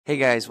Hey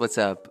guys, what's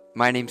up?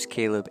 My name's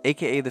Caleb,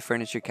 aka the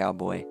Furniture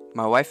Cowboy.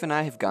 My wife and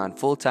I have gone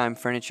full-time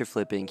furniture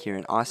flipping here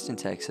in Austin,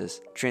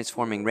 Texas,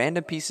 transforming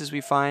random pieces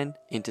we find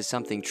into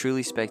something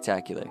truly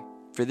spectacular.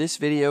 For this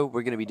video,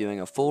 we're going to be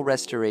doing a full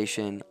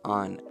restoration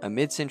on a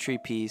mid-century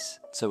piece,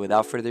 so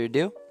without further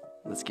ado,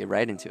 let's get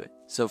right into it.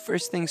 So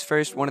first things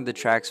first, one of the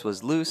tracks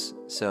was loose,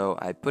 so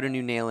I put a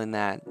new nail in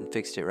that and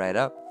fixed it right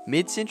up.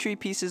 Mid-century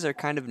pieces are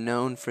kind of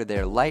known for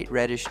their light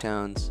reddish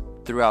tones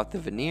throughout the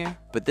veneer,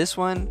 but this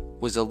one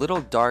was a little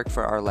dark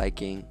for our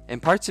liking,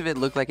 and parts of it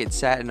looked like it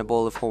sat in a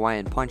bowl of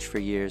Hawaiian punch for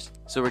years,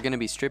 so we're going to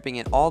be stripping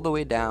it all the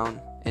way down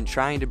and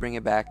trying to bring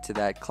it back to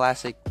that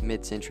classic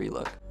mid-century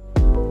look.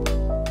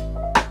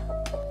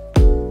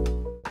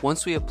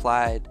 Once we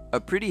applied a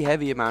pretty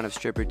heavy amount of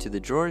stripper to the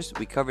drawers,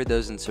 we covered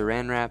those in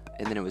saran wrap,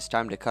 and then it was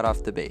time to cut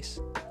off the base.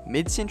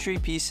 Mid-century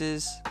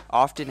pieces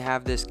often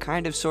have this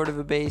kind of sort of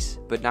a base,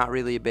 but not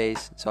really a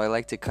base, so I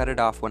like to cut it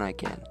off when I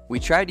can. We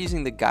tried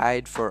using the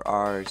guide for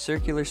our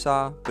circular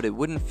saw, but it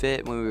wouldn't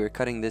fit when we were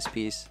cutting this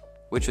piece,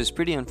 which was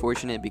pretty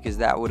unfortunate because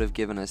that would have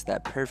given us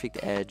that perfect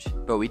edge.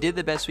 But we did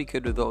the best we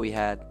could with what we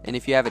had, and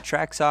if you have a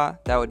track saw,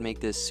 that would make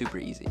this super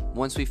easy.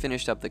 Once we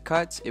finished up the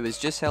cuts, it was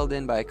just held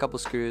in by a couple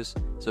screws,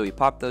 so we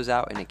popped those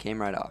out and it came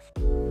right off.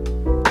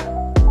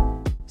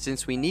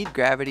 Since we need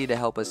gravity to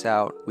help us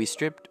out, we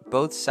stripped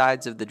both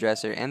sides of the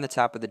dresser and the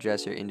top of the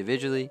dresser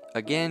individually,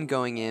 again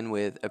going in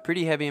with a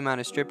pretty heavy amount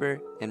of stripper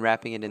and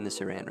wrapping it in the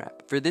saran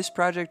wrap. For this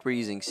project we're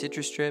using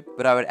Citristrip,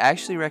 but I would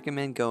actually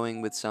recommend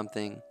going with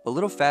something a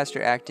little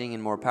faster acting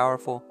and more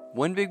powerful.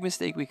 One big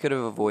mistake we could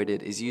have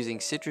avoided is using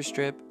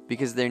Citristrip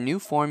because their new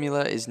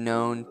formula is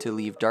known to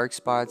leave dark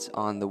spots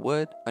on the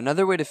wood.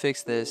 Another way to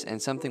fix this,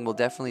 and something we'll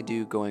definitely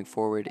do going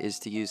forward, is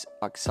to use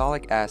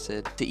oxalic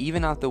acid to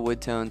even out the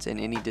wood tones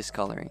and any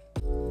discoloring.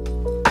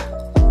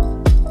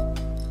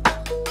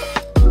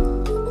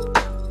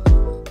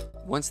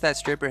 Once that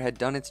stripper had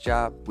done its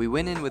job, we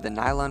went in with a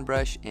nylon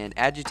brush and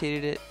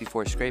agitated it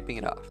before scraping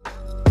it off.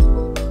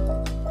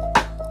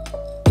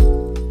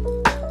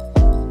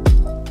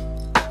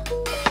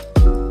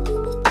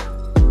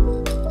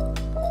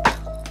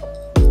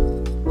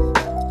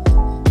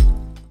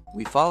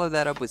 We followed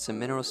that up with some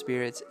mineral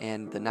spirits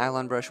and the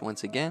nylon brush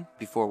once again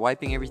before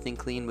wiping everything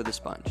clean with a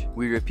sponge.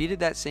 We repeated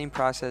that same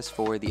process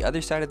for the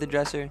other side of the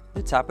dresser,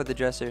 the top of the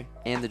dresser,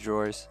 and the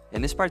drawers,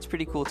 and this part's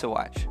pretty cool to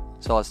watch.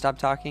 So I'll stop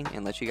talking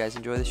and let you guys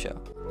enjoy the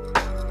show.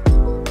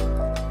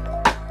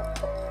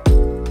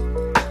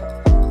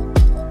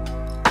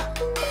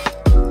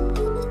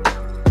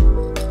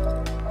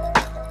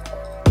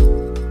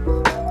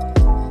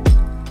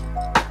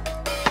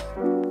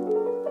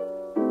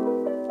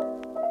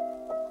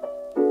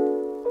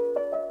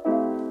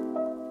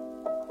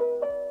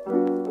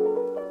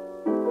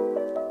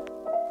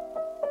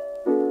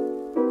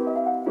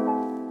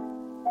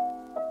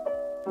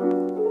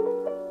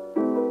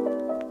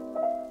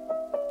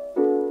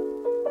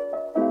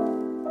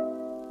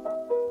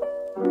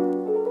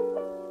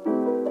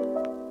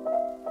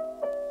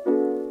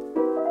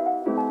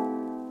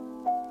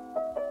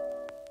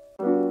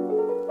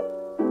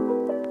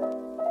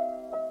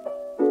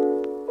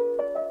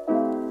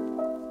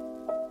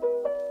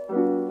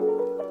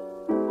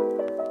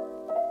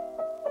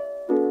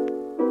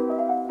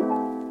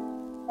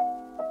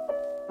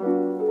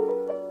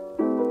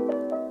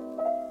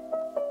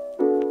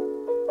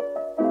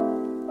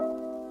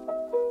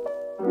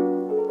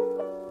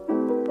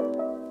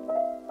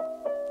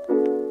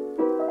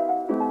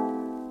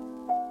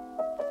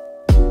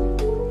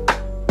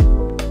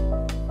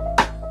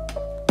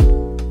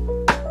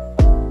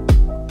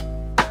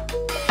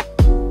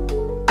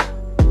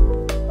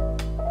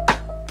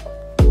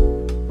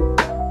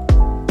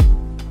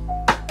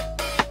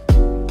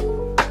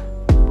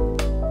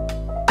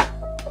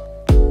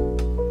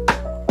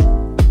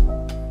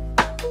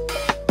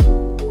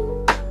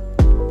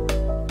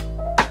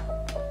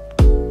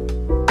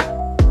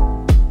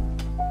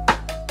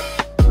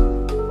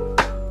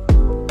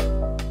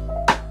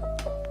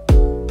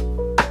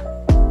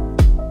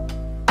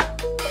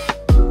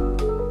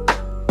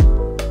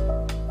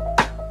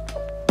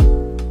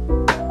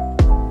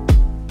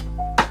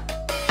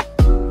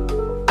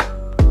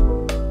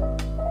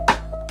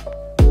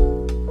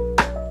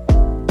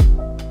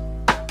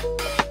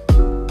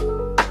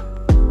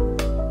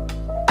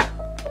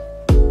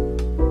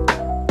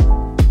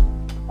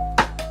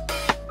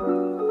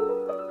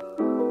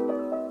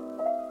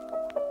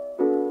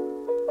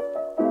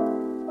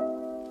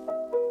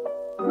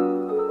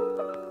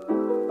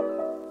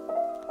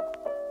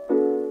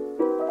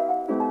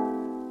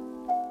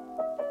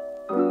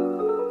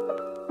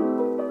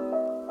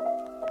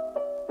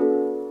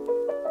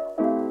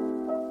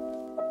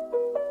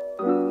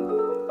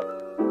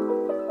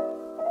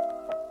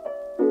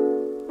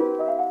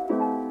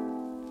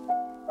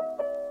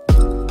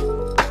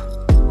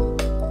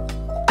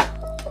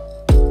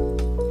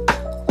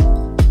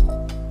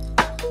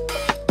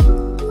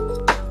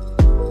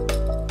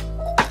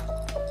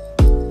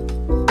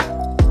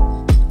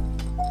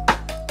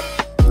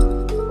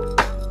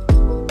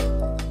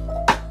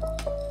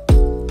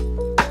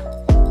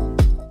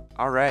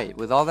 Alright,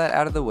 with all that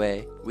out of the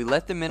way, we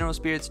let the mineral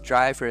spirits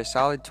dry for a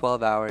solid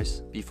 12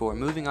 hours before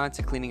moving on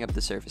to cleaning up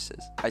the surfaces.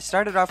 I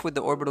started off with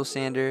the orbital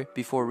sander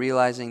before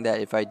realizing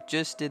that if I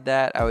just did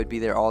that, I would be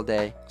there all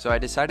day. So I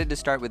decided to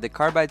start with the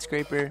carbide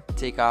scraper,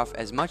 take off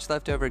as much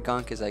leftover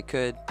gunk as I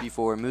could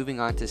before moving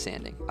on to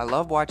sanding. I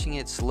love watching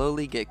it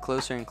slowly get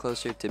closer and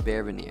closer to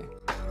bare veneer.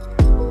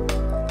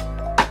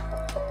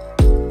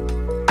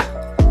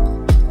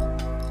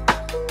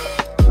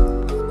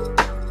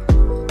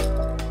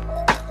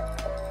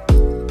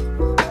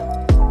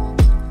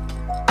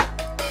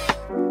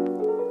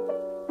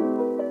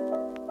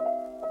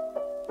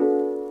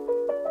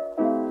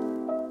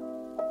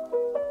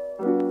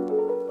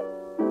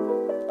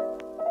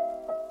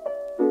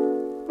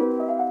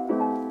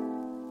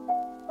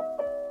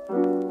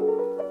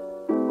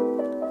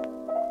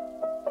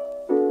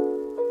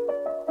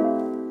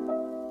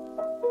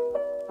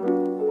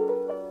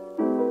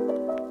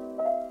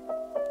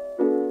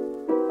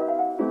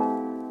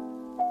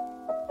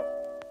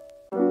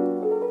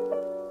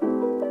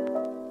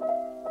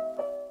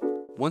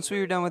 Once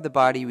we were done with the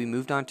body, we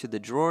moved on to the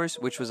drawers,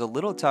 which was a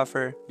little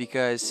tougher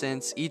because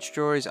since each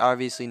drawer is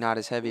obviously not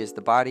as heavy as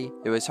the body,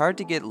 it was hard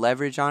to get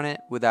leverage on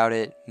it without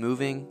it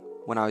moving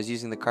when I was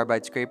using the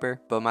carbide scraper.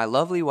 But my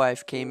lovely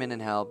wife came in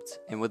and helped,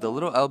 and with a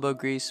little elbow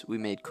grease, we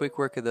made quick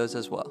work of those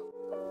as well.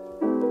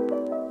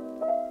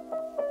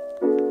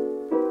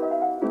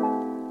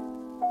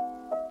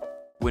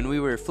 When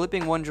we were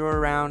flipping one drawer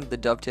around, the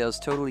dovetails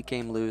totally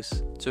came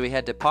loose, so we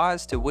had to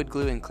pause to wood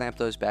glue and clamp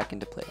those back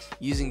into place.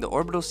 Using the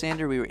orbital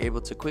sander, we were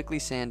able to quickly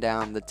sand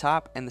down the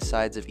top and the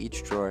sides of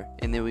each drawer,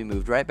 and then we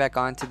moved right back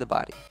on to the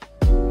body.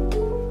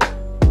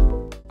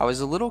 I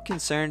was a little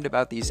concerned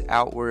about these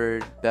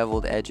outward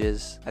beveled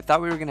edges. I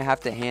thought we were going to have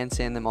to hand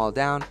sand them all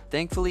down.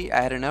 Thankfully,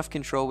 I had enough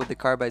control with the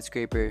carbide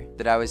scraper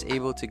that I was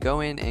able to go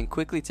in and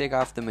quickly take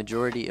off the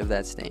majority of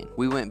that stain.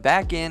 We went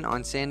back in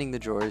on sanding the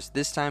drawers,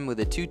 this time with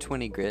a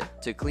 220 grit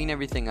to clean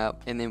everything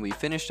up, and then we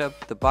finished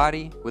up the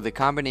body with a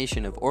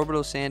combination of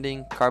orbital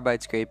sanding,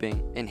 carbide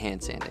scraping, and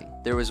hand sanding.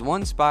 There was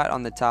one spot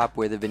on the top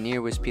where the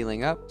veneer was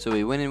peeling up, so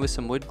we went in with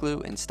some wood glue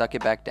and stuck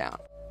it back down.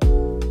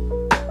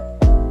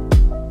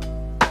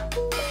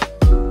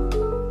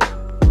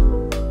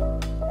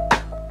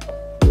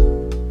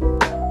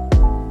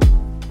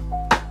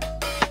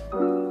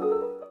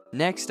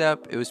 Next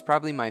up, it was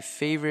probably my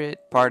favorite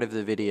part of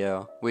the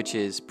video, which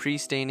is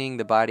pre-staining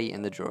the body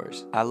and the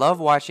drawers. I love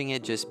watching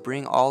it just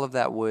bring all of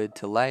that wood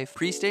to life.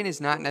 Pre-stain is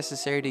not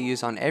necessary to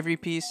use on every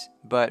piece,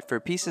 but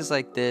for pieces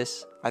like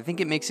this, I think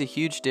it makes a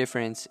huge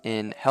difference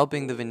in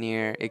helping the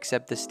veneer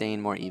accept the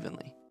stain more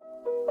evenly.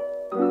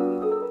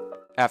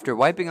 After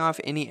wiping off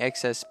any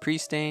excess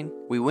pre-stain,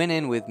 we went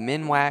in with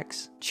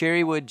Minwax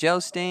Cherrywood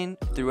gel stain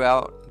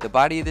throughout the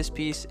body of this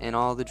piece and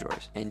all the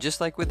drawers. And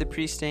just like with the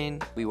pre-stain,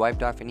 we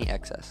wiped off any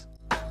excess.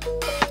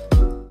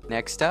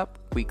 Next up,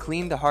 we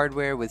cleaned the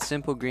hardware with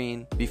Simple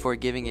Green before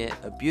giving it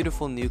a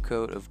beautiful new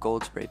coat of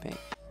gold spray paint.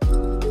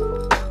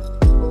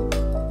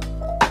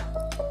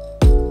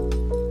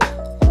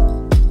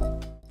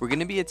 We're going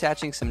to be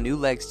attaching some new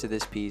legs to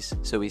this piece,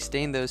 so we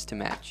stained those to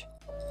match.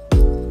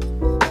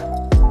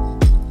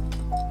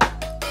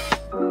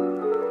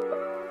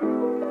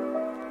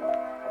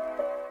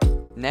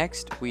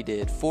 Next, we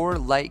did 4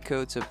 light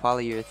coats of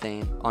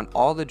polyurethane on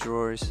all the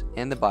drawers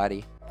and the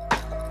body.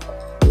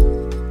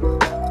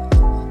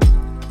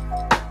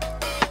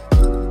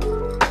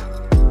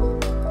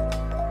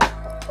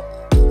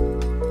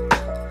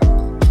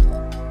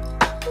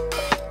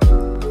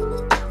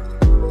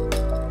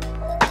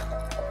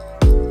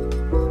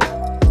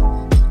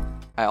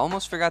 I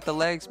almost forgot the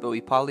legs, but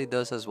we polyed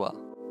those as well.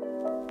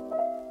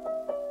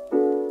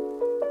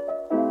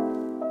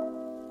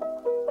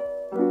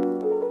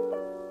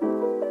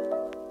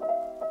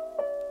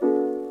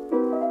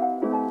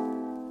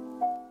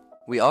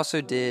 We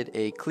also did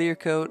a clear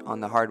coat on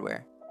the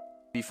hardware.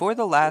 Before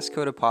the last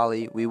coat of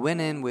poly, we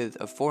went in with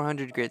a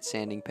 400 grit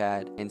sanding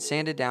pad and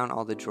sanded down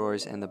all the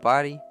drawers and the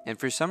body, and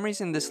for some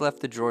reason this left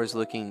the drawers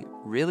looking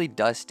really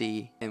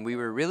dusty, and we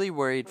were really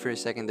worried for a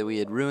second that we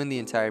had ruined the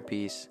entire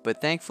piece, but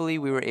thankfully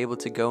we were able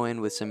to go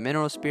in with some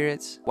mineral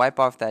spirits, wipe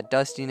off that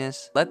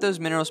dustiness, let those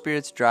mineral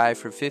spirits dry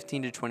for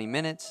 15 to 20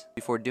 minutes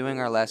before doing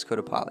our last coat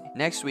of poly.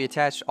 Next, we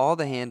attached all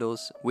the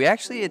handles. We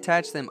actually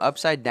attached them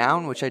upside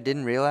down, which I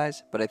didn't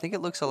realize, but I think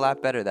it looks a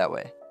lot better that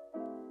way.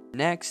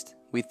 Next,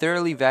 we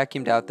thoroughly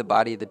vacuumed out the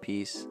body of the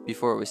piece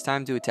before it was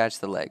time to attach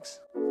the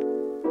legs.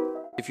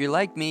 If you're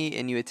like me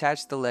and you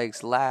attach the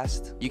legs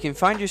last, you can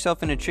find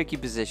yourself in a tricky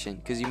position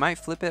because you might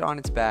flip it on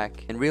its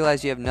back and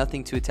realize you have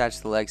nothing to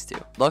attach the legs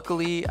to.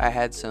 Luckily, I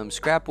had some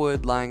scrap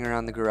wood lying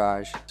around the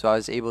garage, so I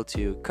was able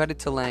to cut it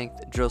to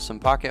length, drill some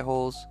pocket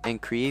holes, and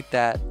create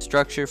that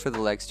structure for the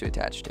legs to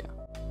attach to.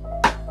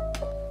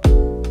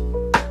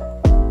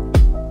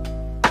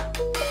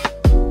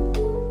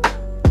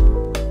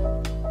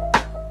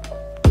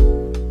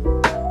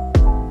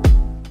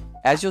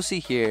 As you'll see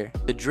here,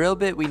 the drill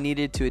bit we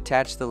needed to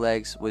attach the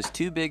legs was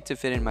too big to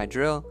fit in my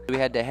drill, so we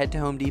had to head to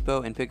Home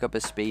Depot and pick up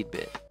a spade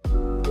bit.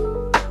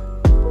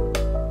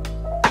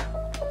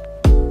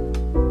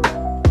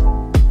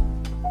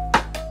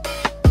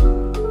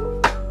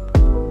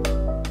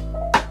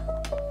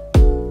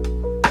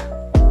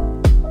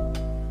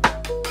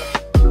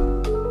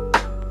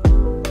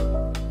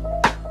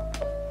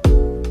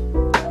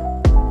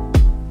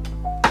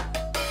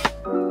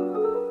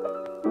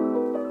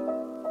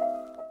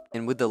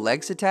 with the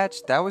legs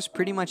attached, that was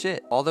pretty much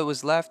it. All that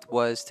was left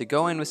was to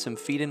go in with some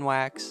feed and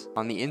wax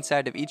on the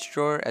inside of each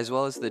drawer as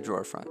well as the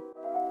drawer front.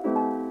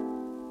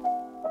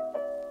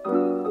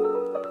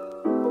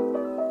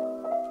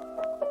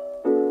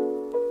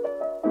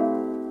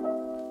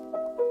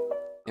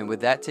 And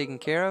with that taken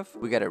care of,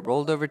 we got it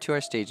rolled over to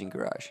our staging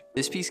garage.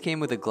 This piece came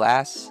with a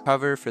glass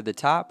cover for the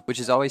top, which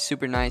is always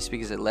super nice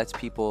because it lets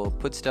people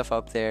put stuff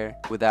up there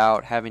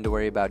without having to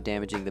worry about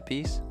damaging the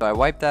piece. So I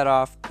wiped that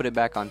off, put it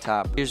back on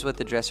top. Here's what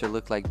the dresser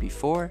looked like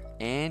before,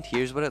 and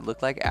here's what it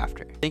looked like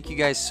after. Thank you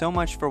guys so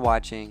much for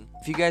watching.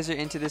 If you guys are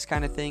into this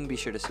kind of thing, be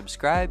sure to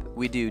subscribe.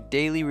 We do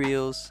daily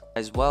reels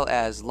as well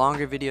as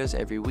longer videos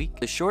every week.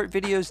 The short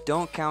videos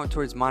don't count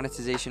towards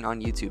monetization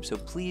on YouTube, so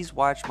please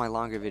watch my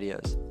longer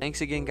videos.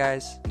 Thanks again,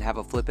 guys, and have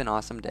a flippin'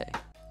 awesome day.